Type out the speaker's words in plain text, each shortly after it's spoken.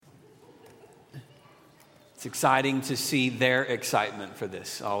It's exciting to see their excitement for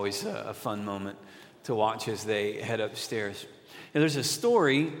this. Always a fun moment to watch as they head upstairs. And there's a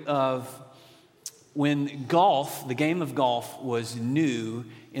story of when golf, the game of golf, was new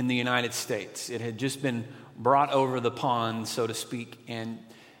in the United States. It had just been brought over the pond, so to speak, and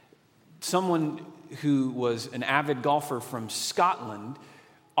someone who was an avid golfer from Scotland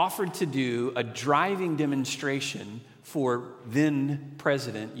offered to do a driving demonstration for then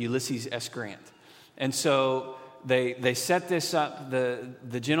President Ulysses S. Grant. And so they set this up.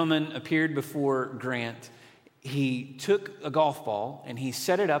 The gentleman appeared before Grant. He took a golf ball and he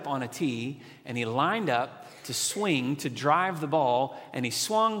set it up on a tee and he lined up to swing, to drive the ball, and he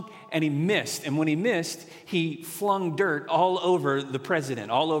swung and he missed. And when he missed, he flung dirt all over the president,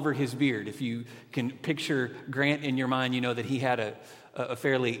 all over his beard. If you can picture Grant in your mind, you know that he had a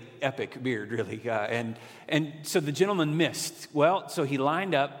fairly epic beard, really. And so the gentleman missed. Well, so he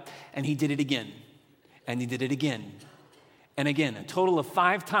lined up and he did it again. And he did it again and again, a total of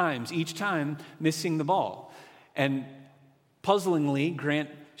 5 times, each time missing the ball. And puzzlingly, Grant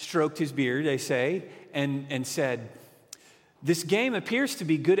stroked his beard, they say, and said, "This game appears to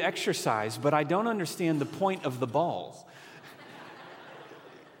be good exercise, but I don't understand the point of the ball."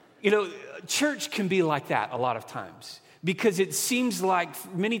 You know, church can be like that a lot of times. Because it seems like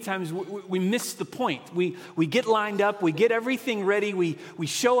many times we miss the point. We get lined up, we get everything ready, we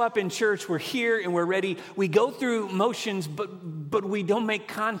show up in church, we're here and we're ready. We go through motions, but we don't make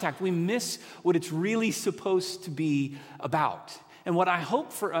contact. We miss what it's really supposed to be about. And what I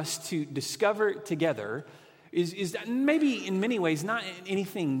hope for us to discover together is that maybe in many ways not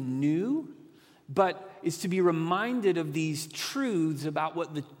anything new, but is to be reminded of these truths about what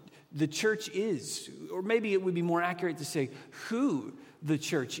the church is, or maybe it would be more accurate to say who the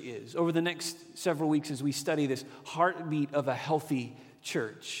church is, over the next several weeks as we study this heartbeat of a healthy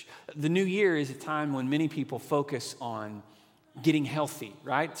church. The new year is a time when many people focus on getting healthy,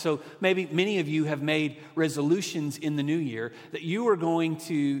 right? So maybe many of you have made resolutions in the new year that you are going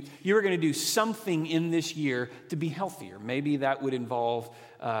to do something in this year to be healthier. Maybe that would involve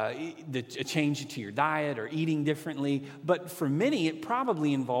a change to your diet or eating differently. But for many, it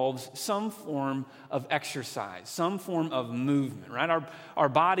probably involves some form of exercise, some form of movement, right? Our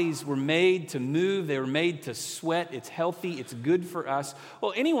bodies were made to move. They were made to sweat. It's healthy. It's good for us.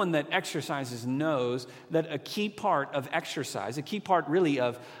 Well, anyone that exercises knows that a key part of exercise, a key part really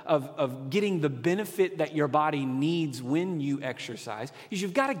of getting the benefit that your body needs when you exercise, is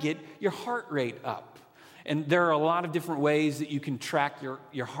you've got to get your heart rate up. And there are a lot of different ways that you can track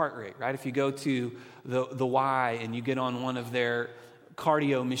your heart rate, right? If you go to the Y and you get on one of their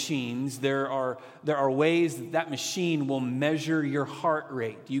cardio machines, there are ways that machine will measure your heart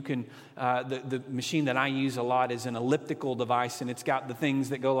rate. You can the machine that I use a lot is an elliptical device, and it's got the things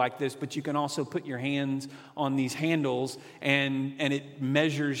that go like this, but you can also put your hands on these handles and it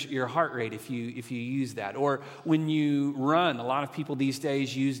measures your heart rate if you use that. Or when you run, a lot of people these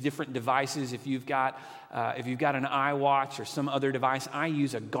days use different devices. If you've got an iWatch or some other device, I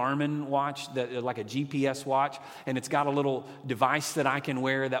use a Garmin watch, like a GPS watch, and it's got a little device that I can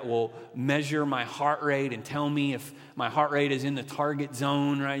wear that will measure my heart rate and tell me if my heart rate is in the target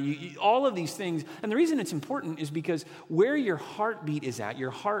zone, right? All of these things. And the reason it's important is because where your heartbeat is at,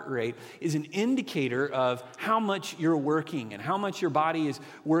 your heart rate, is an indicator of how much you're working and how much your body is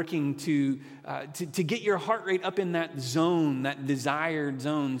working to get your heart rate up in that zone, that desired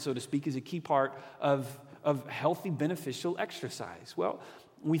zone, so to speak, is a key part of healthy, beneficial exercise. Well,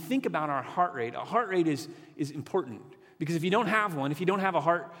 when we think about our heart rate is important. Because if you don't have one, if you don't have a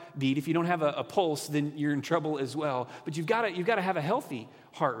heartbeat, if you don't have a pulse, then you're in trouble as well. But you've got to have a healthy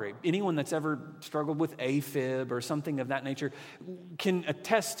heart rate. Anyone that's ever struggled with AFib or something of that nature can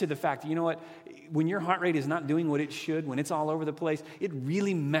attest to the fact that, you know what, when your heart rate is not doing what it should, when it's all over the place, it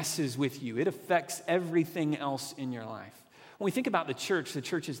really messes with you. It affects everything else in your life. When we think about the church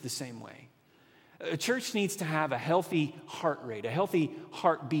is the same way. A church needs to have a healthy heart rate, a healthy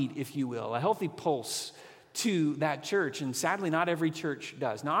heartbeat, if you will, a healthy pulse to that church. And sadly, not every church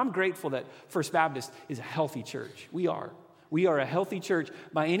does. Now, I'm grateful that First Baptist is a healthy church. We are. We are a healthy church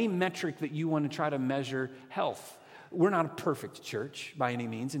by any metric that you want to try to measure health. We're not a perfect church by any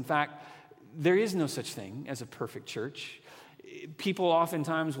means. In fact, there is no such thing as a perfect church. People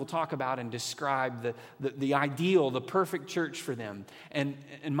oftentimes will talk about and describe the ideal, the perfect church for them. And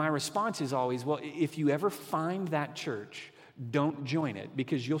my response is always, well, if you ever find that church, don't join it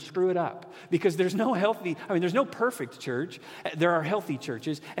because you'll screw it up. Because there's no perfect church. There are healthy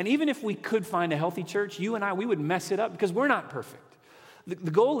churches. And even if we could find a healthy church, you and I, we would mess it up because we're not perfect.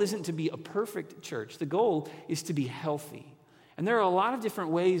 The goal isn't to be a perfect church. The goal is to be healthy. And there are a lot of different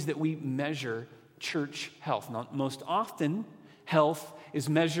ways that we measure church health. Now, most often, health is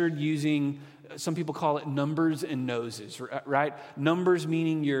measured using, some people call it numbers and noses, right? Numbers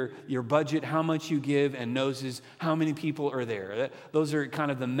meaning your budget, how much you give, and noses, how many people are there. Those are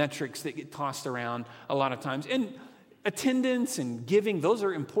kind of the metrics that get tossed around a lot of times. And attendance and giving, those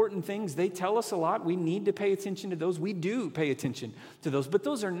are important things. They tell us a lot. We need to pay attention to those. We do pay attention to those. But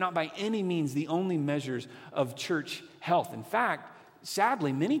those are not by any means the only measures of church health. In fact,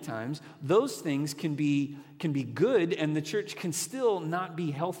 sadly, many times, those things can be good and the church can still not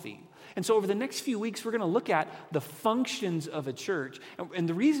be healthy. And so over the next few weeks, we're going to look at the functions of a church. And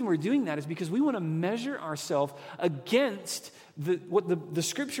the reason we're doing that is because we want to measure ourselves against what the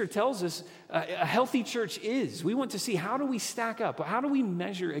Scripture tells us a healthy church is. We want to see, how do we stack up? How do we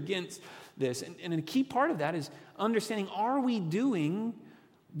measure against this? And a key part of that is understanding, are we doing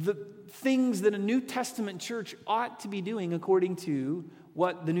the things that a New Testament church ought to be doing according to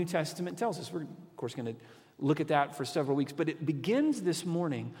what the New Testament tells us? We're, of course, going to look at that for several weeks, but it begins this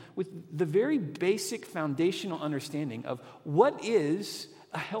morning with the very basic foundational understanding of what is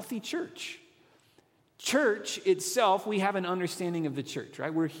a healthy church. Church itself, we have an understanding of the church,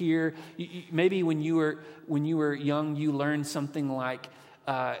 right? We're here. Maybe when you were young, you learned something like,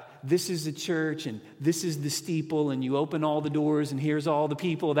 this is the church and this is the steeple, and you open all the doors and here's all the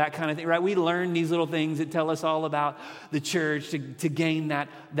people, that kind of thing, right? We learn these little things that tell us all about the church to gain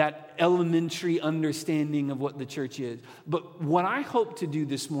that elementary understanding of what the church is. But what I hope to do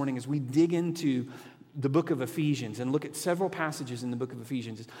this morning as we dig into the book of Ephesians and look at several passages in the book of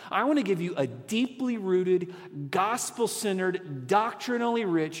Ephesians is I want to give you a deeply rooted, gospel-centered, doctrinally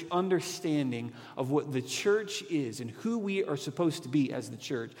rich understanding of what the church is and who we are supposed to be as the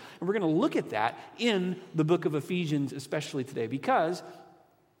church. And we're going to look at that in the book of Ephesians, especially today, because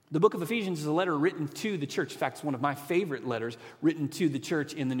the book of Ephesians is a letter written to the church. In fact, it's one of my favorite letters written to the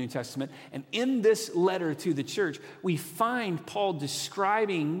church in the New Testament. And in this letter to the church, we find Paul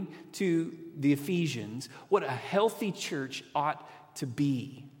describing to the Ephesians what a healthy church ought to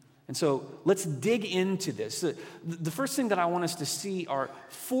be. And so let's dig into this. The first thing that I want us to see are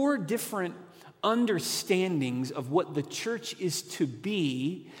 4 different understandings of what the church is to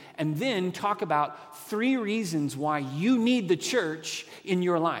be, and then talk about 3 reasons why you need the church in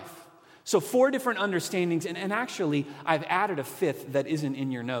your life. So 4 different understandings, and actually I've added a 5th that isn't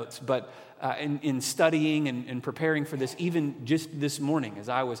in your notes, but in studying and preparing for this, even just this morning as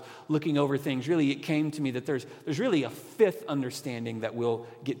I was looking over things, really it came to me that there's really a 5th understanding that we'll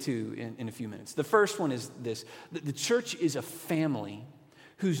get to in a few minutes. The first one is this: the church is a family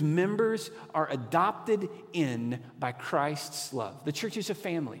whose members are adopted in by Christ's love. The church is a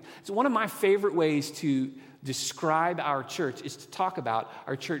family. So one of my favorite ways to describe our church is to talk about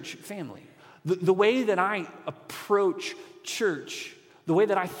our church family. The way that I approach church, the way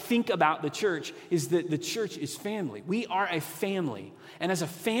that I think about the church is that the church is family. We are a family. And as a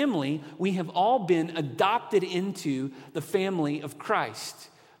family, we have all been adopted into the family of Christ.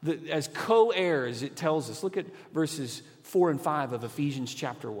 As co-heirs, it tells us. Look at verses 4 and 5 of Ephesians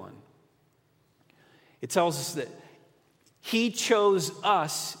chapter 1. It tells us that He chose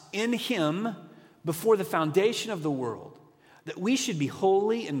us in Him before the foundation of the world, that we should be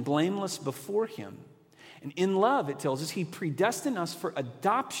holy and blameless before Him. And in love, it tells us, He predestined us for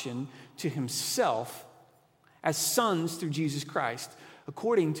adoption to Himself as sons through Jesus Christ,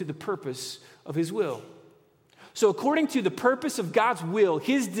 according to the purpose of His will. So according to the purpose of God's will,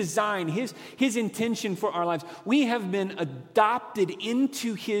 His design, His intention for our lives, we have been adopted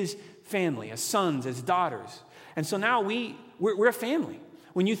into His family as sons, as daughters. And so now we're a family.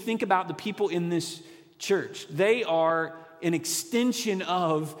 When you think about the people in this church, they are an extension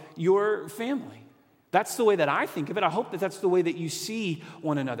of your family. That's the way that I think of it. I hope that that's the way that you see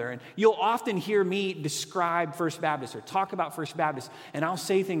one another. And you'll often hear me describe First Baptist or talk about First Baptist, and I'll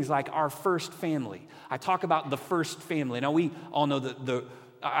say things like our first family. I talk about the first family. Now, we all know that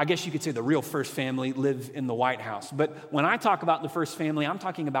I guess you could say the real first family live in the White House. But when I talk about the first family, I'm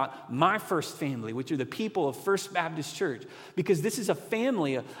talking about my first family, which are the people of First Baptist Church. Because this is a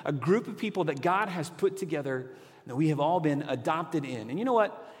family, a group of people that God has put together that we have all been adopted in. And you know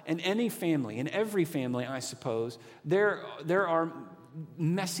what? In any family, in every family, I suppose, there are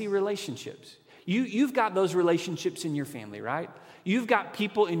messy relationships. You've got those relationships in your family, right? You've got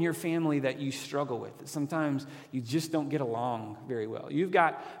people in your family that you struggle with. That sometimes you just don't get along very well. You've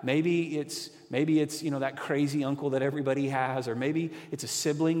got maybe it's that crazy uncle that everybody has, or maybe it's a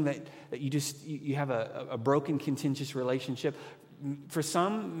sibling that you have a broken, contentious relationship. For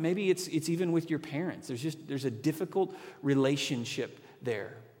some, maybe it's even with your parents. There's a difficult relationship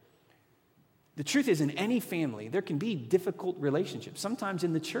there. The truth is, in any family, there can be difficult relationships. Sometimes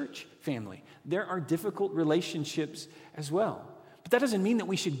in the church family, there are difficult relationships as well. But that doesn't mean that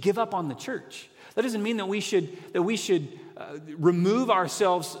we should give up on the church. That doesn't mean that we should remove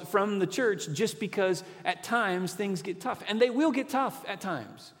ourselves from the church just because at times things get tough. And they will get tough at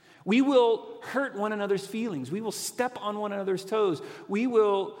times. We will hurt one another's feelings. We will step on one another's toes. We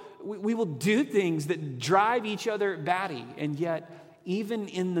will do things that drive each other batty. And yet, even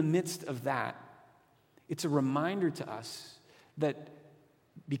in the midst of that, it's a reminder to us that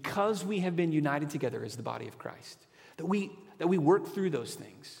because we have been united together as the body of Christ, that we work through those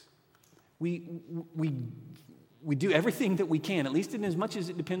things. We do everything that we can, at least in as much as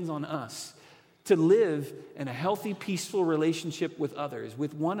it depends on us, to live in a healthy, peaceful relationship with others,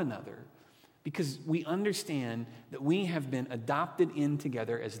 with one another, because we understand that we have been adopted in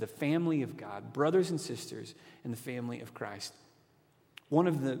together as the family of God, brothers and sisters in the family of Christ. One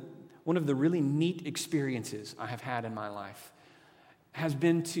of the really neat experiences I have had in my life has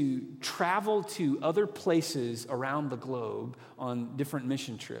been to travel to other places around the globe on different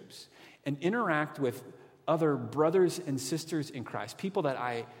mission trips and interact with other brothers and sisters in Christ, people that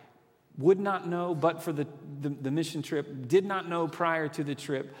I would not know but for the mission trip, did not know prior to the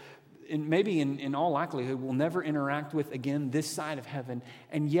trip, and maybe in all likelihood will never interact with again this side of heaven.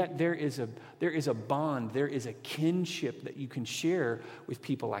 And yet there is a bond, there is a kinship that you can share with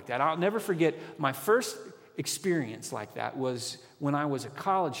people like that. I'll never forget my first experience like that was when I was a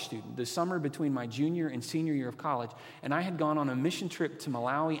college student, the summer between my junior and senior year of college, and I had gone on a mission trip to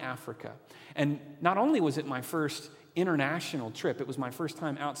Malawi, Africa. And not only was it my first international trip, it was my first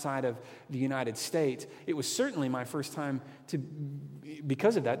time outside of the United States, it was certainly my first time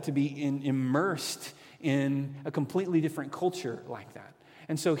because of that, to be immersed in a completely different culture like that.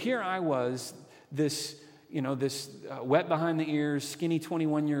 And so here I was, this wet behind the ears, skinny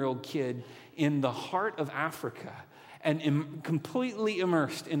 21-year-old kid in the heart of Africa, and completely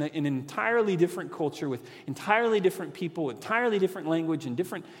immersed in an entirely different culture with entirely different people, entirely different language, and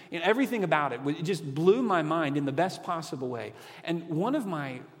different everything about it. It just blew my mind in the best possible way. And one of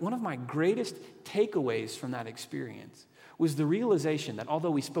my greatest takeaways from that experience was the realization that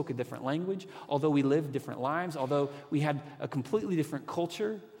although we spoke a different language, although we lived different lives, although we had a completely different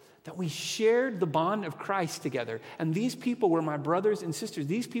culture, that we shared the bond of Christ together. And these people were my brothers and sisters.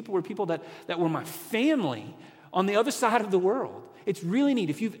 These people were people that were my family on the other side of the world. It's really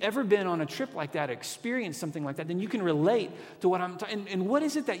neat. If you've ever been on a trip like that, experienced something like that, then you can relate to what I'm talking. And what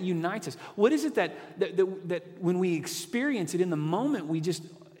is it that unites us? What is it that when we experience it in the moment, we just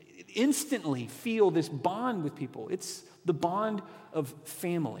instantly feel this bond with people? It's the bond of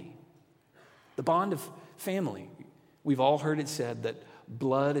family. The bond of family. We've all heard it said that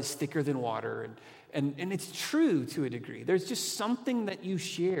blood is thicker than water, and it's true to a degree. There's just something that you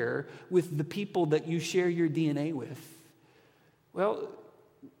share with the people that you share your DNA with. Well,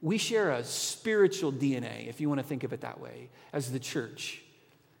 we share a spiritual DNA, if you want to think of it that way, as the church.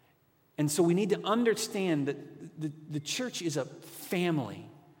 And so we need to understand that the church is a family,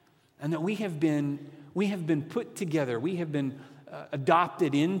 and that we have been put together, we have been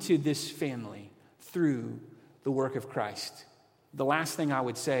adopted into this family through the work of Christ. The last thing I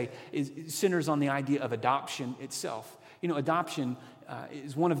would say is it centers on the idea of adoption itself. You know, adoption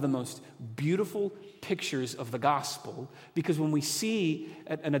is one of the most beautiful pictures of the gospel, because when we see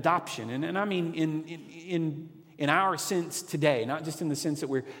an adoption, and I mean in our sense today, not just in the sense that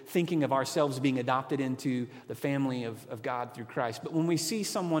we're thinking of ourselves being adopted into the family of God through Christ, but when we see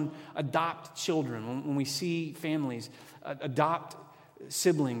someone adopt children, when we see families adopt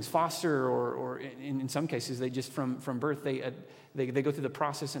siblings, foster, or in some cases, they just from birth, they go through the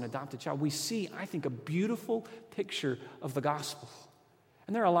process and adopt a child. We see, I think, a beautiful picture of the gospel.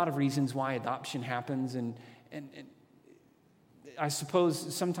 And there are a lot of reasons why adoption happens, and I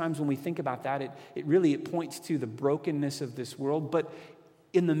suppose sometimes when we think about that, it really points to the brokenness of this world. But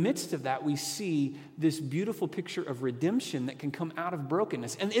in the midst of that, we see this beautiful picture of redemption that can come out of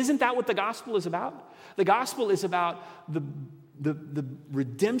brokenness. And isn't that what the gospel is about? The gospel is about the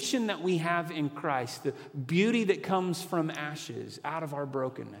redemption that we have in Christ, the beauty that comes from ashes out of our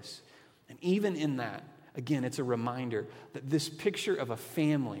brokenness. And even in that, again, it's a reminder that this picture of a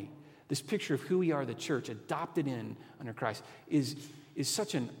family, this picture of who we are, the church, adopted in under Christ, is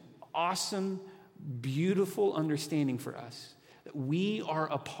such an awesome, beautiful understanding for us that we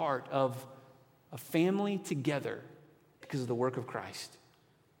are a part of a family together because of the work of Christ.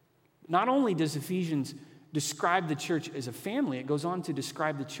 Not only does Ephesians describe the church as a family, it goes on to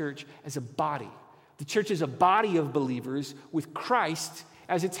describe the church as a body. The church is a body of believers with Christ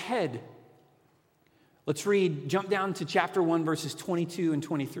as its head. Let's jump down to chapter 1, verses 22 and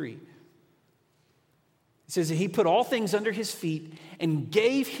 23. It says that he put all things under his feet and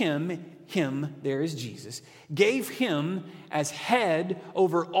gave him, there is Jesus, gave him as head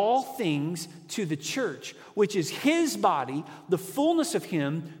over all things to the church, which is his body, the fullness of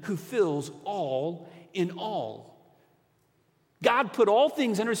him who fills all in all. God put all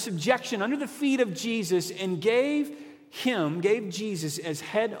things under subjection, under the feet of Jesus, and gave Jesus as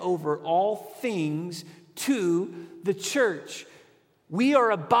head over all things to the church. We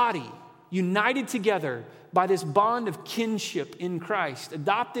are a body united together by this bond of kinship in Christ,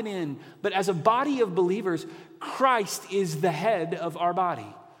 adopted in. But as a body of believers, Christ is the head of our body.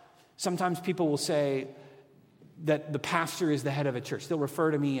 Sometimes people will say that the pastor is the head of a church. They'll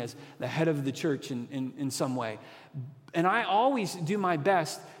refer to me as the head of the church in some way. And I always do my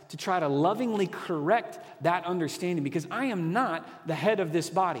best to try to lovingly correct that understanding, because I am not the head of this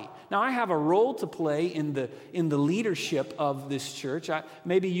body. Now, I have a role to play in the leadership of this church.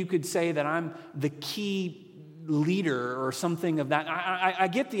 Maybe you could say that I'm the key leader or something of that. I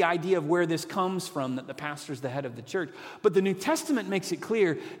get the idea of where this comes from, that the pastor is the head of the church. But the New Testament makes it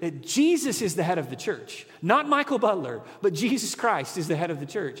clear that Jesus is the head of the church. Not Michael Butler, but Jesus Christ is the head of the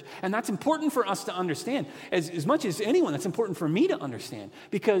church. And that's important for us to understand. As much as anyone, that's important for me to understand.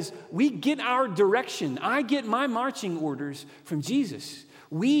 Because we get our direction. I get my marching orders from Jesus.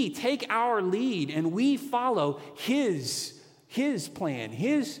 We take our lead and we follow his plan,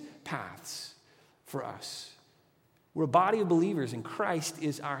 his paths for us. We're a body of believers, and Christ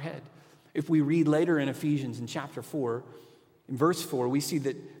is our head. If we read later in Ephesians in chapter 4, in verse 4, we see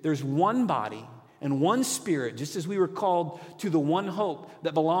that there's one body and one Spirit, just as we were called to the one hope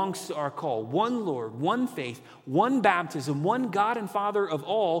that belongs to our call. One Lord, one faith, one baptism, one God and Father of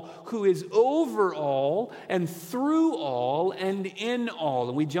all, who is over all and through all and in all.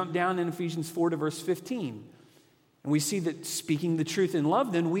 And we jump down in Ephesians 4 to verse 15. And we see that speaking the truth in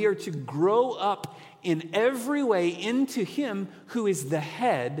love, then we are to grow up in every way into him who is the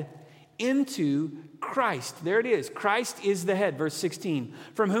head, into Christ. There it is. Christ is the head. Verse 16.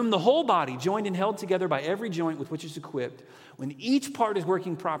 From whom the whole body, joined and held together by every joint with which it's equipped, when each part is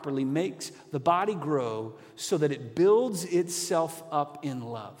working properly, makes the body grow so that it builds itself up in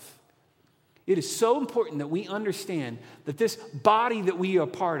love. It is so important that we understand that this body that we are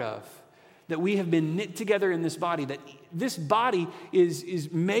part of, that we have been knit together in this body, that this body is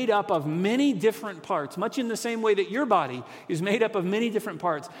made up of many different parts, much in the same way that your body is made up of many different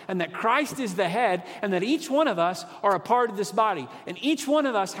parts, and that Christ is the head, and that each one of us are a part of this body, and each one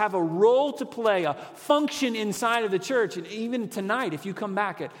of us have a role to play, a function inside of the church. And even tonight, if you come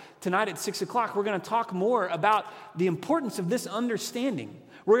back tonight at 6 o'clock, we're going to talk more about the importance of this understanding.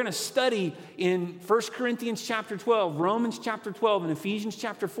 We're going to study in 1 Corinthians chapter 12, Romans chapter 12, and Ephesians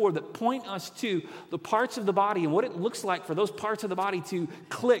chapter 4 that point us to the parts of the body and what it looks like for those parts of the body to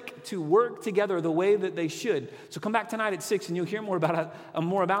click, to work together the way that they should. So come back tonight at 6 and you'll hear more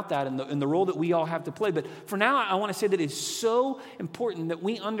about that and the role that we all have to play. But for now, I want to say that it's so important that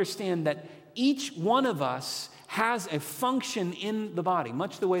we understand that each one of us has a function in the body,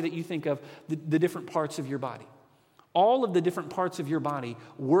 much the way that you think of the different parts of your body. All of the different parts of your body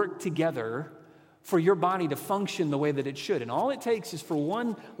work together for your body to function the way that it should. And all it takes is for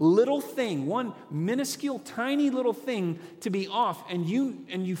one little thing, one minuscule, tiny little thing to be off, and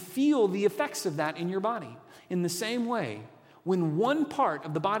you feel the effects of that in your body. In the same way, when one part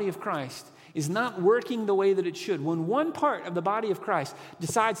of the body of Christ is not working the way that it should, when one part of the body of Christ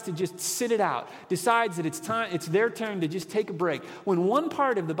decides to just sit it out, decides that it's their turn to just take a break, when one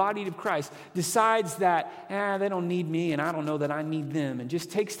part of the body of Christ decides that, they don't need me and I don't know that I need them, and just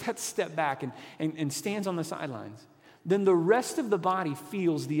takes that step back and stands on the sidelines, then the rest of the body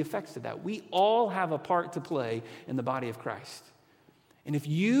feels the effects of that. We all have a part to play in the body of Christ. And if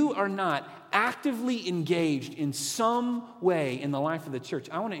you are not actively engaged in some way in the life of the church,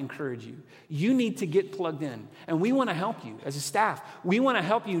 I want to encourage you. You need to get plugged in. And we want to help you as a staff. We want to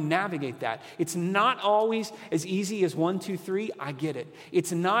help you navigate that. It's not always as easy as 1, 2, 3. I get it.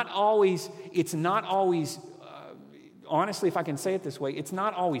 It's not always, honestly, if I can say it this way, it's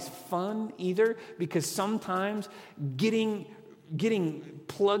not always fun either, because sometimes getting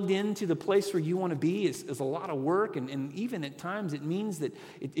plugged into the place where you want to be is a lot of work, and even at times it means that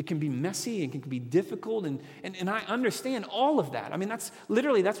it can be messy and can be difficult, and I understand all of that. I mean, that's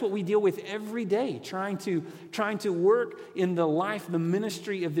what we deal with every day, trying to work in the life, the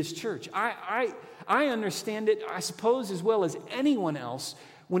ministry of this church. I understand it, I suppose, as well as anyone else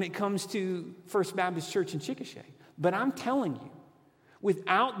when it comes to First Baptist Church in Chickasha. But I'm telling you,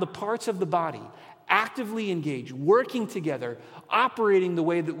 without the parts of the body actively engaged, working together, operating the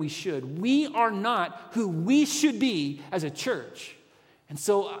way that we should, we are not who we should be as a church. And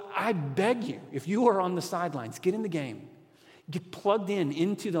so I beg you, if you are on the sidelines, get in the game. Get plugged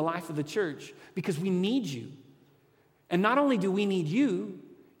into the life of the church, because we need you. And not only do we need you,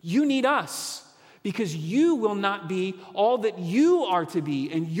 you need us, because you will not be all that you are to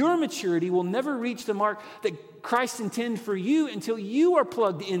be, and your maturity will never reach the mark that Christ intended for you until you are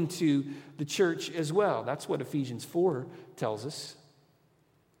plugged into the church as well. That's what Ephesians 4 tells us.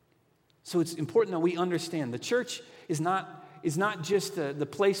 So it's important that we understand the church is not just the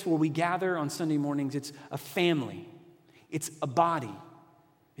place where we gather on Sunday mornings. It's a family. It's a body.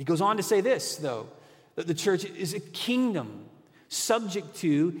 He goes on to say this, though, that the church is a kingdom subject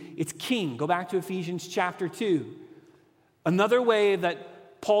to its king. Go back to Ephesians chapter 2. Another way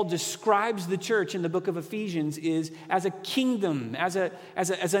that Paul describes the church in the book of Ephesians is as a kingdom, as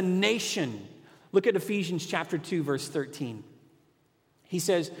a nation. Look at Ephesians chapter 2, verse 13. He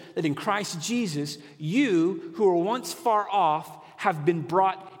says that in Christ Jesus, you who were once far off have been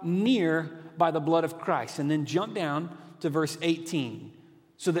brought near by the blood of Christ. And then jump down to verse 18.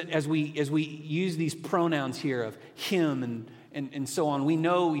 So that as we use these pronouns here of him and so on, we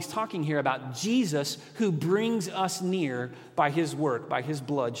know he's talking here about Jesus who brings us near by his work, by his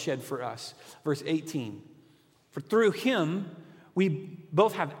blood shed for us. Verse 18. For through him we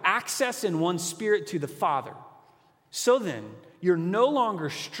both have access in one spirit to the Father. So then, you're no longer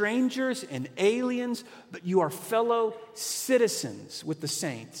strangers and aliens, but you are fellow citizens with the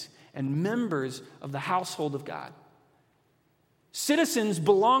saints and members of the household of God. Citizens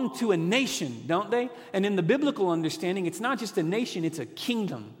belong to a nation, don't they? And in the biblical understanding, it's not just a nation, it's a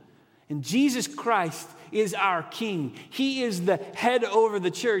kingdom. And Jesus Christ is our king. He is the head over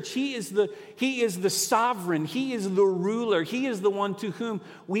the church. He is the sovereign. He is the ruler. He is the one to whom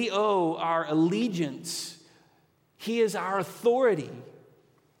we owe our allegiance. He is our authority.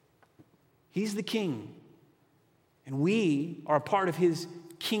 He's the king. And we are a part of his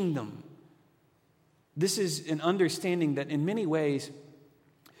kingdom. This is an understanding that in many ways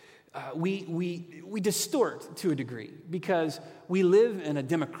we distort to a degree, because we live in a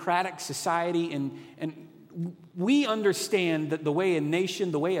democratic society and we understand that the way a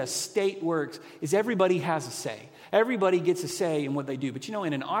nation, the way a state works is everybody has a say. Everybody gets a say in what they do. But you know,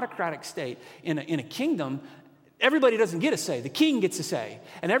 in an autocratic state, in a kingdom, everybody doesn't get a say. The king gets a say.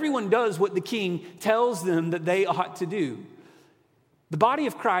 And everyone does what the king tells them that they ought to do. The body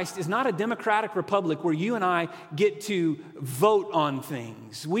of Christ is not a democratic republic where you and I get to vote on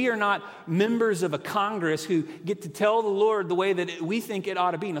things. We are not members of a Congress who get to tell the Lord the way that we think it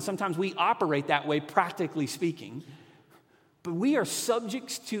ought to be. Now, sometimes we operate that way, practically speaking. But we are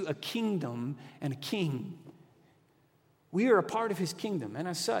subjects to a kingdom and a king. We are a part of his kingdom. And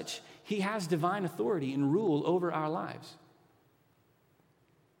as such, he has divine authority and rule over our lives.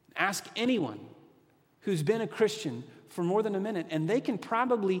 Ask anyone who's been a Christian for more than a minute, and they can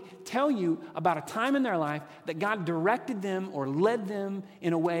probably tell you about a time in their life that God directed them or led them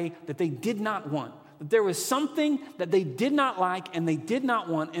in a way that they did not want. That there was something that they did not like and they did not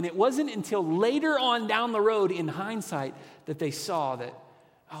want, and it wasn't until later on down the road in hindsight that they saw that,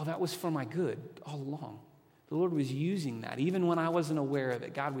 oh, that was for my good all along. The Lord was using that. Even when I wasn't aware of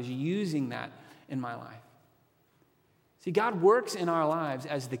it, God was using that in my life. See, God works in our lives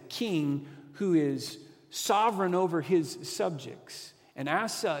as the king who is sovereign over his subjects. And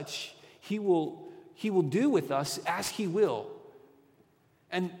as such, he will do with us as he will.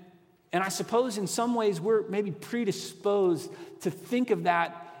 And I suppose in some ways we're maybe predisposed to think of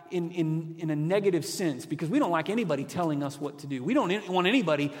that in a negative sense, because we don't like anybody telling us what to do. We don't want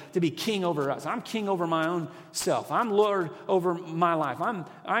anybody to be king over us. I'm king over my own self. I'm Lord over my life.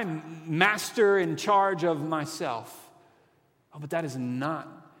 I'm master in charge of myself. Oh, but that is not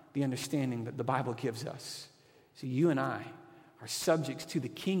the understanding that the Bible gives us. So you and I are subjects to the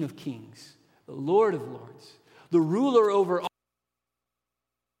King of Kings, the Lord of Lords, the ruler over all.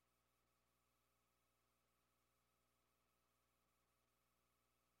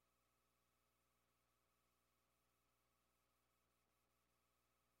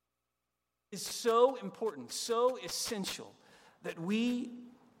 Is so important, so essential that we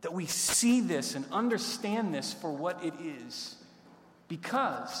see this and understand this for what it is.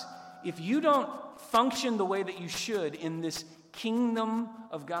 Because if you don't function the way that you should in this kingdom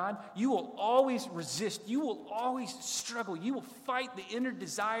of God, you will always resist. You will always struggle. You will fight the inner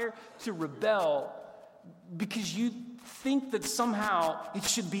desire to rebel because you think that somehow it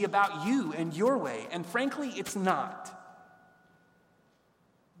should be about you and your way. And frankly, it's not.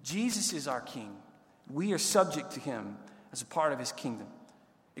 Jesus is our king. We are subject to him as a part of his kingdom.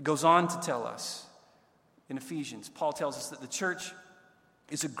 It goes on to tell us in Ephesians, Paul tells us that the church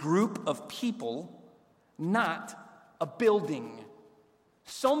is a group of people, not a building.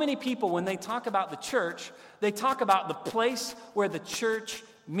 So many people, when they talk about the church, they talk about the place where the church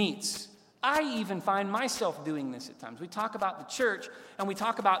meets. I even find myself doing this at times. We talk about the church, and we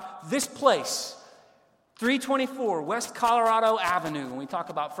talk about this place, 324 West Colorado Avenue, when we talk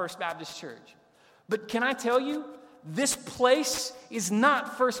about First Baptist Church. But can I tell you, this place is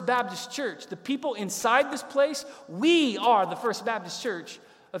not First Baptist Church. The people inside this place, we are the First Baptist Church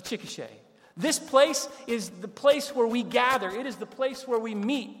of Chickasha. This place is the place where we gather. It is the place where we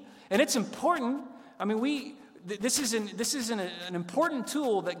meet. And it's important. I mean, this is an important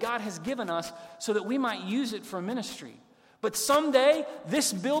tool that God has given us so that we might use it for ministry. But someday,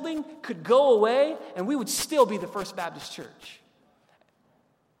 this building could go away and we would still be the First Baptist Church.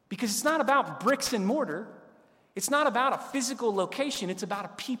 Because it's not about bricks and mortar. It's not about a physical location. It's about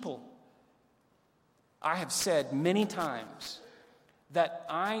a people. I have said many times that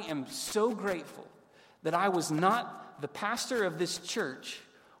I am so grateful that I was not the pastor of this church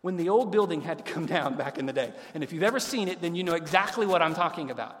when the old building had to come down back in the day. And if you've ever seen it, then you know exactly what I'm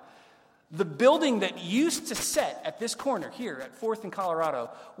talking about. The building that used to sit at this corner here at 4th and Colorado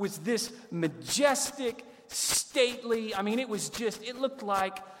was this majestic, stately, I mean, it looked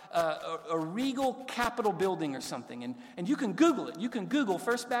like a regal Capitol building or something. And you can Google it. You can Google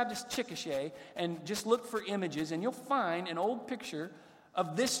First Baptist Chickasha and just look for images, and you'll find an old picture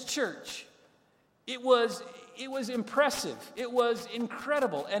of this church. It was impressive. It was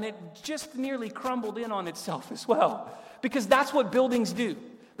incredible. And it just nearly crumbled in on itself as well. Because that's what buildings do.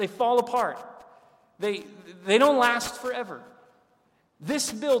 They fall apart. They don't last forever.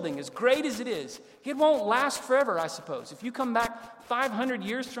 This building, as great as it is, it won't last forever, I suppose. If you come back 500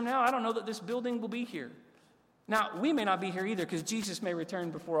 years from now, I don't know that this building will be here. Now, we may not be here either because Jesus may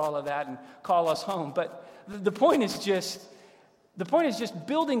return before all of that and call us home. But the point is just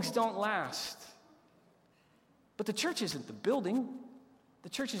buildings don't last. But the church isn't the building. The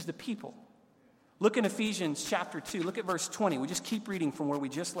church is the people. Look in Ephesians chapter 2. Look at verse 20. We just keep reading from where we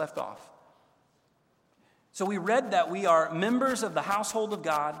just left off. So we read that we are members of the household of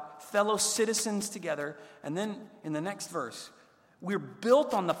God, fellow citizens together. And then in the next verse, we're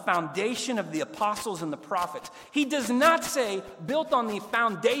built on the foundation of the apostles and the prophets. He does not say built on the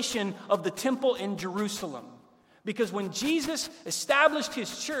foundation of the temple in Jerusalem. Because when Jesus established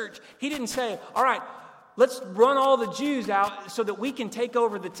his church, he didn't say, all right, let's run all the Jews out so that we can take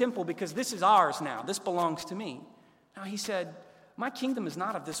over the temple because this is ours now. This belongs to me. No, he said, my kingdom is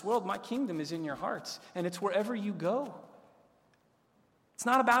not of this world. My kingdom is in your hearts, and it's wherever you go. It's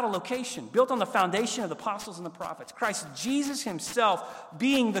not about a location. Built on the foundation of the apostles and the prophets. Christ Jesus himself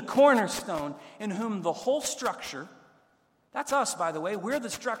being the cornerstone in whom the whole structure, that's us, by the way. We're the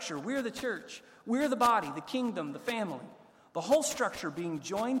structure. We're the church. We're the body, the kingdom, the family. The whole structure being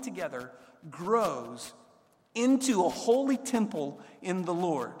joined together grows into a holy temple in the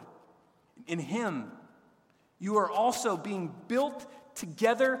Lord. In him, you are also being built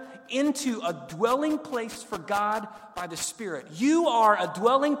together into a dwelling place for God by the Spirit. You are a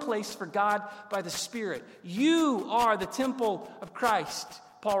dwelling place for God by the Spirit. You are the temple of Christ,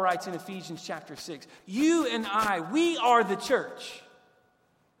 Paul writes in Ephesians chapter 6. You and I, we are the church.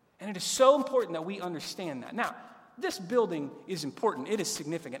 And it is so important that we understand that. Now, this building is important. It is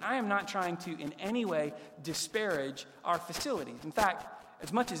significant. I am not trying to in any way disparage our facilities. In fact,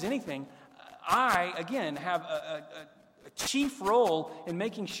 as much as anything, I, again, have a chief role in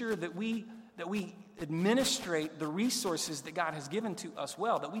making sure that we administrate the resources that God has given to us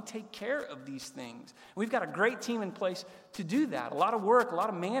well, that we take care of these things. We've got a great team in place to do that. A lot of work, a lot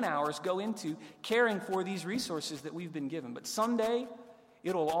of man hours go into caring for these resources that we've been given. But someday,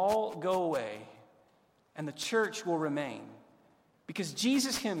 it'll all go away, and the church will remain. Because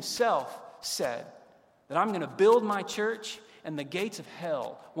Jesus himself said that I'm going to build my church, and the gates of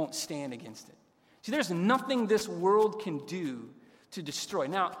hell won't stand against it. See, there's nothing this world can do to destroy.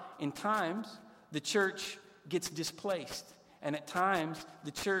 Now, in times, the church gets displaced. And at times,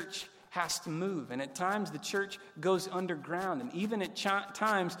 the church has to move. And at times, the church goes underground. And even at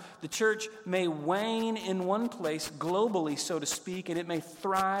times, the church may wane in one place globally, so to speak, and it may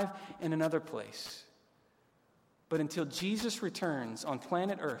thrive in another place. But until Jesus returns on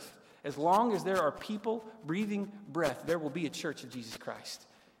planet Earth, as long as there are people breathing breath, there will be a church of Jesus Christ.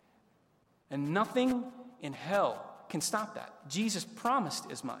 And nothing in hell can stop that. Jesus promised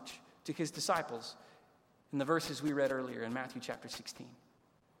as much to his disciples in the verses we read earlier in Matthew chapter 16.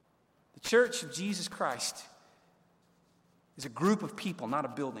 The church of Jesus Christ is a group of people, not a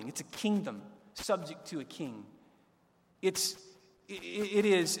building. It's a kingdom subject to a king. It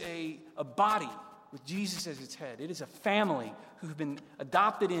is a body with Jesus as its head. It is a family who've been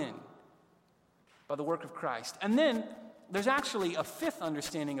adopted in by the work of Christ. And then there's actually a fifth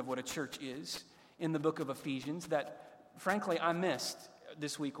understanding of what a church is in the book of Ephesians that, frankly, I missed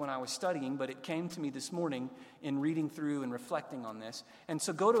this week when I was studying, but it came to me this morning in reading through and reflecting on this. And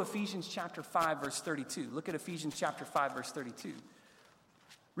so go to Ephesians chapter 5, verse 32. Look at Ephesians chapter 5, verse 32.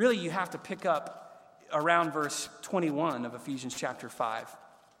 Really, you have to pick up around verse 21 of Ephesians chapter 5.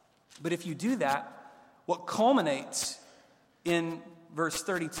 But if you do that, what culminates in verse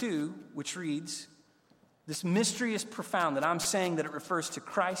 32, which reads, this mystery is profound, that I'm saying that it refers to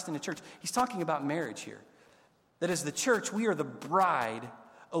Christ and the church. He's talking about marriage here. That as the church, we are the bride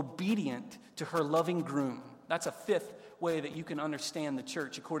obedient to her loving groom. That's a fifth way that you can understand the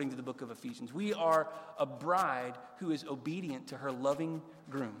church according to the book of Ephesians. We are a bride who is obedient to her loving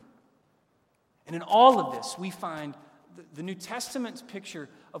groom. And in all of this, we find the New Testament's picture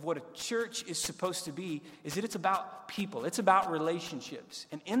of what a church is supposed to be is that it's about people. It's about relationships.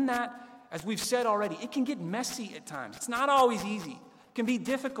 And in that, as we've said already, it can get messy at times. It's not always easy. It can be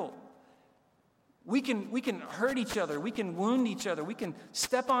difficult. We can hurt each other. We can wound each other. We can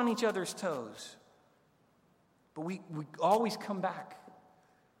step on each other's toes. But we always come back.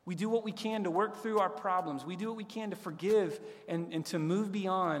 We do what we can to work through our problems. We do what we can to forgive and to move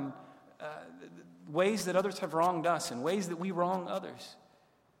beyond ways that others have wronged us and ways that we wrong others.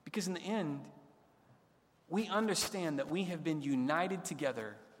 Because in the end, we understand that we have been united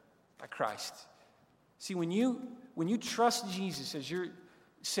together by Christ. See, when you trust Jesus as your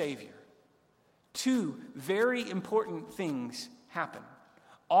Savior, two very important things happen.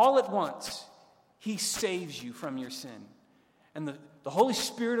 All at once, He saves you from your sin. And the Holy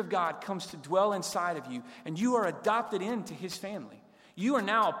Spirit of God comes to dwell inside of you, and you are adopted into His family. You are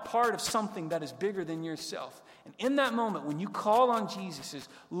now a part of something that is bigger than yourself. And in that moment, when you call on Jesus as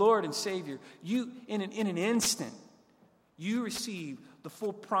Lord and Savior, you, in an instant, you receive the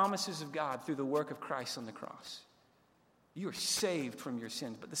full promises of God through the work of Christ on the cross. You are saved from your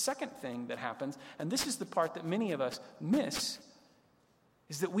sins. But the second thing that happens, and this is the part that many of us miss,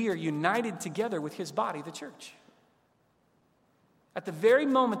 is that we are united together with His body, the church. At the very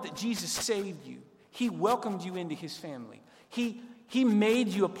moment that Jesus saved you, He welcomed you into His family. He made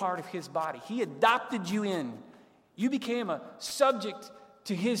you a part of His body. He adopted you in. You became a subject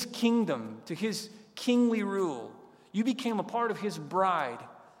to His kingdom, to His kingly rule. You became a part of His bride.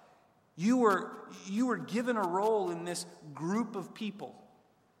 You were given a role in this group of people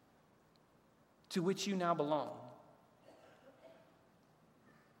to which you now belong.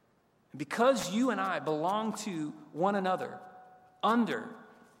 And because you and I belong to one another under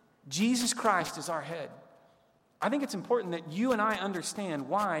Jesus Christ as our head, I think it's important that you and I understand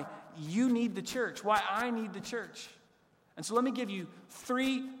why you need the church, why I need the church. And so let me give you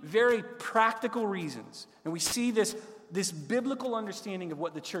three very practical reasons. And we see this biblical understanding of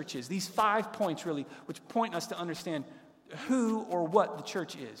what the church is. These 5 points, really, which point us to understand who or what the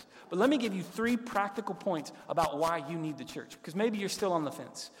church is. But let me give you 3 practical points about why you need the church. Because maybe you're still on the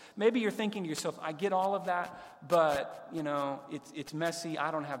fence. Maybe you're thinking to yourself, I get all of that, but, it's messy.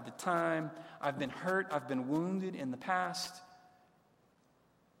 I don't have the time. I've been hurt. I've been wounded in the past.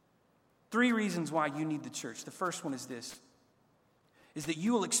 3 reasons why you need the church. The first one is this, is that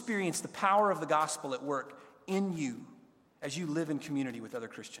you will experience the power of the gospel at work in you as you live in community with other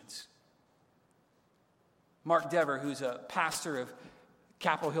Christians. Mark Dever, who's a pastor of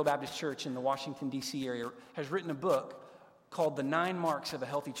Capitol Hill Baptist Church in the Washington, D.C. area, has written a book called The 9 Marks of a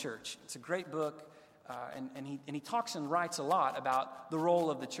Healthy Church. It's a great book, and he talks and writes a lot about the role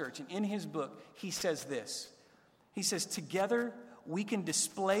of the church. And in his book, he says this. He says, together we can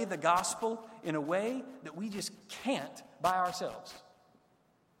display the gospel in a way that we just can't by ourselves.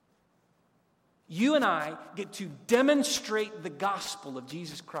 You and I get to demonstrate the gospel of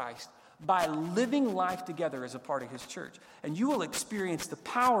Jesus Christ by living life together as a part of His church. And you will experience the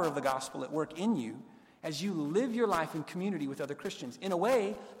power of the gospel at work in you as you live your life in community with other Christians in a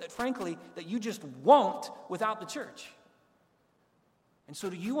way that, frankly, that you just won't without the church. And so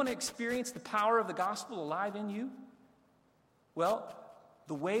do you want to experience the power of the gospel alive in you? Well,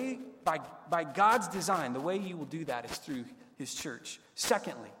 the way, by God's design, the way you will do that is through His church.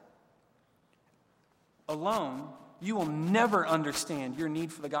 Secondly, alone, you will never understand your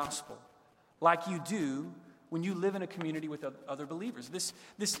need for the gospel like you do when you live in a community with other believers. This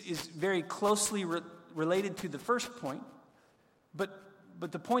is very closely related to the first point, but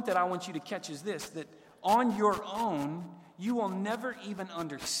the point that I want you to catch is this, that on your own, you will never even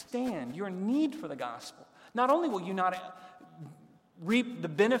understand your need for the gospel. Not only will you not reap the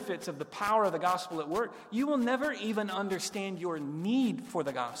benefits of the power of the gospel at work, you will never even understand your need for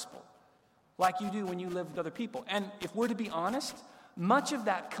the gospel like you do when you live with other people. And if we're to be honest, much of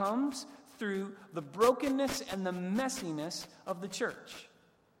that comes through the brokenness and the messiness of the church.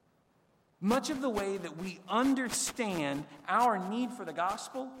 Much of the way that we understand our need for the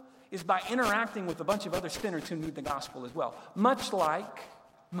gospel is by interacting with a bunch of other sinners who need the gospel as well. Much like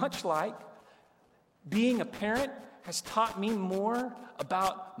being a parent has taught me more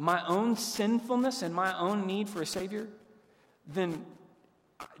about my own sinfulness and my own need for a Savior than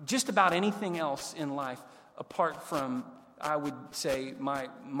just about anything else in life, apart from, I would say, my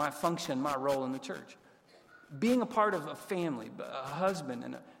function, my role in the church. Being a part of a family, a husband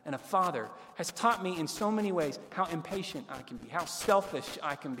and a father, has taught me in so many ways how impatient I can be, how selfish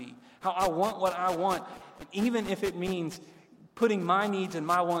I can be, how I want what I want, and even if it means putting my needs and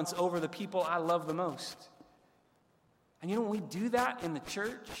my wants over the people I love the most. And when we do that in the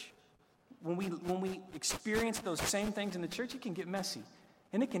church, when we experience those same things in the church, it can get messy.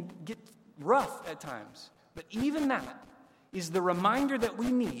 And it can get rough at times. But even that is the reminder that we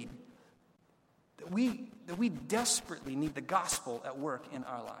need, that we desperately need the gospel at work in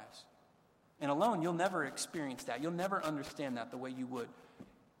our lives. And alone, you'll never experience that. You'll never understand that the way you would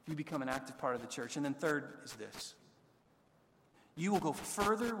if you become an active part of the church. And then third is this. You will go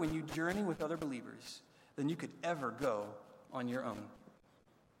further when you journey with other believers than you could ever go on your own.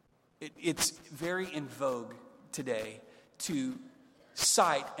 It's very in vogue today to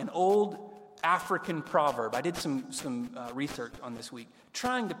cite an old African proverb. I did some research on this week,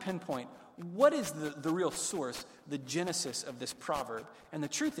 trying to pinpoint what is the real source, the genesis of this proverb. And the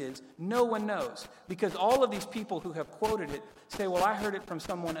truth is, no one knows. Because all of these people who have quoted it say, well, I heard it from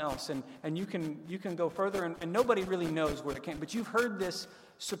someone else. And you can go further, and nobody really knows where it came. But you've heard this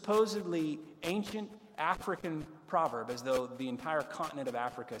supposedly ancient African proverb, as though the entire continent of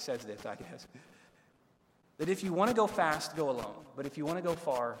Africa says this, I guess. That if you want to go fast, go alone. But if you want to go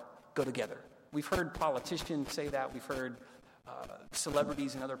far, go together. We've heard politicians say that. We've heard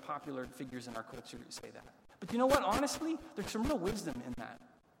celebrities and other popular figures in our culture say that. But you know what? Honestly, there's some real wisdom in that.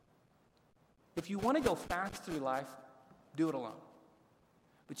 If you want to go fast through life, do it alone.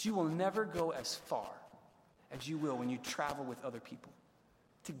 But you will never go as far as you will when you travel with other people.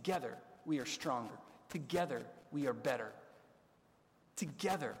 Together, we are stronger. Together, we are better.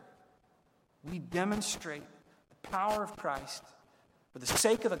 Together, we demonstrate the power of Christ for the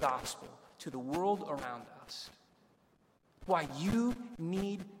sake of the gospel to the world around us. Why you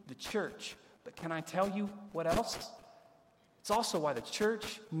need the church. But can I tell you what else? It's also why the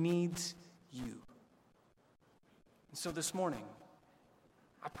church needs you. And so this morning,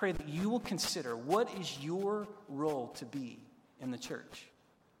 I pray that you will consider what is your role to be in the church.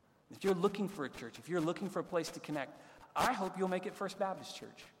 If you're looking for a church, if you're looking for a place to connect, I hope you'll make it First Baptist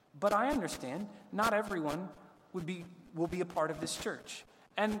Church. But I understand not everyone will be a part of this church.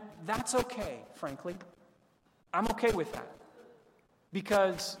 And that's okay, frankly. I'm okay with that.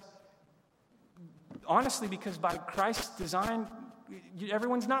 Honestly, because by Christ's design,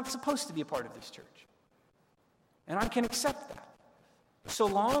 everyone's not supposed to be a part of this church. And I can accept that. So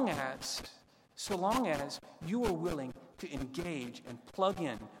long as you are willing to engage and plug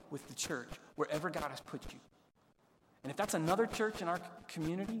in with the church wherever God has put you. And if that's another church in our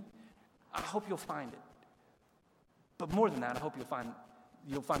community, I hope you'll find it. But more than that, I hope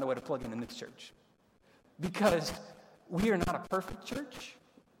you'll find a way to plug in this church. Because we are not a perfect church.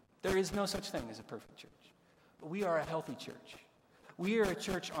 There is no such thing as a perfect church. But we are a healthy church. We are a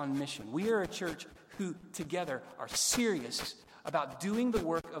church on mission. We are a church who together are serious about doing the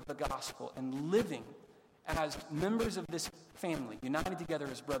work of the gospel and living as members of this family, united together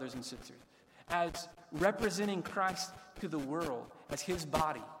as brothers and sisters, as representing Christ to the world, as his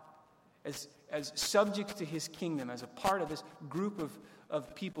body, as subjects to his kingdom, as a part of this group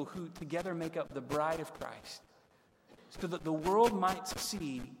of people who together make up the bride of Christ, so that the world might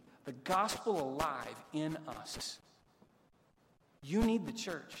see the gospel alive in us. You need the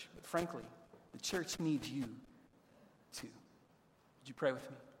church, but frankly, the church needs you too. Would you pray with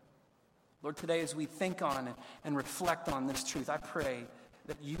me? Lord, today as we think on and reflect on this truth, I pray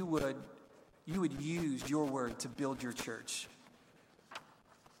that you would use your word to build your church.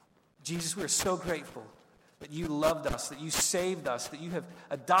 Jesus, we are so grateful that you loved us, that you saved us, that you have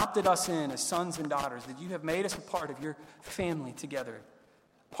adopted us in as sons and daughters, that you have made us a part of your family together,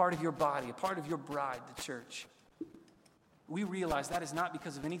 a part of your body, a part of your bride, the church. We realize that is not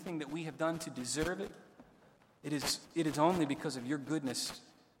because of anything that we have done to deserve it. It is only because of your goodness.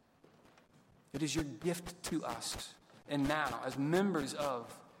 It is your gift to us. And now, as members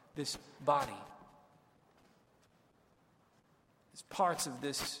of this body, as parts of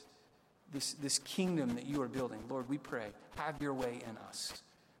this kingdom that you are building, Lord, we pray, have your way in us.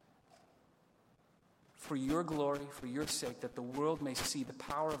 for your glory, for your sake, that the world may see the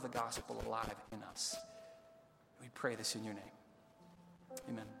power of the gospel alive in us. We pray this in your name.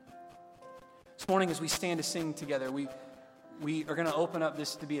 Amen. This morning as we stand to sing together, we are going to open up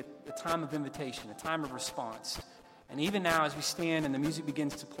this to be a time of invitation, a time of response. And even now as we stand and the music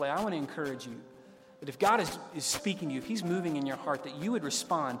begins to play, I want to encourage you that if God is speaking to you, if he's moving in your heart, that you would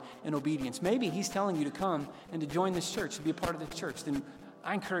respond in obedience. Maybe he's telling you to come and to join this church, to be a part of the church. Then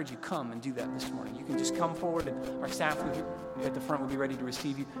I encourage you, come and do that this morning. You can just come forward and our staff at the front will be ready to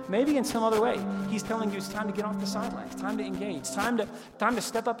receive you. Maybe in some other way, he's telling you it's time to get off the sidelines, time to engage, time to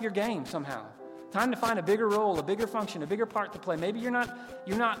step up your game somehow. Time to find a bigger role, a bigger function, a bigger part to play. Maybe you're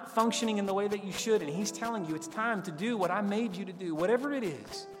not functioning in the way that you should, and he's telling you it's time to do what I made you to do. Whatever it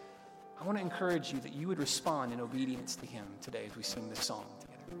is, I want to encourage you that you would respond in obedience to him today as we sing this song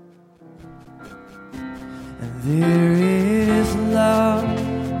together. There is love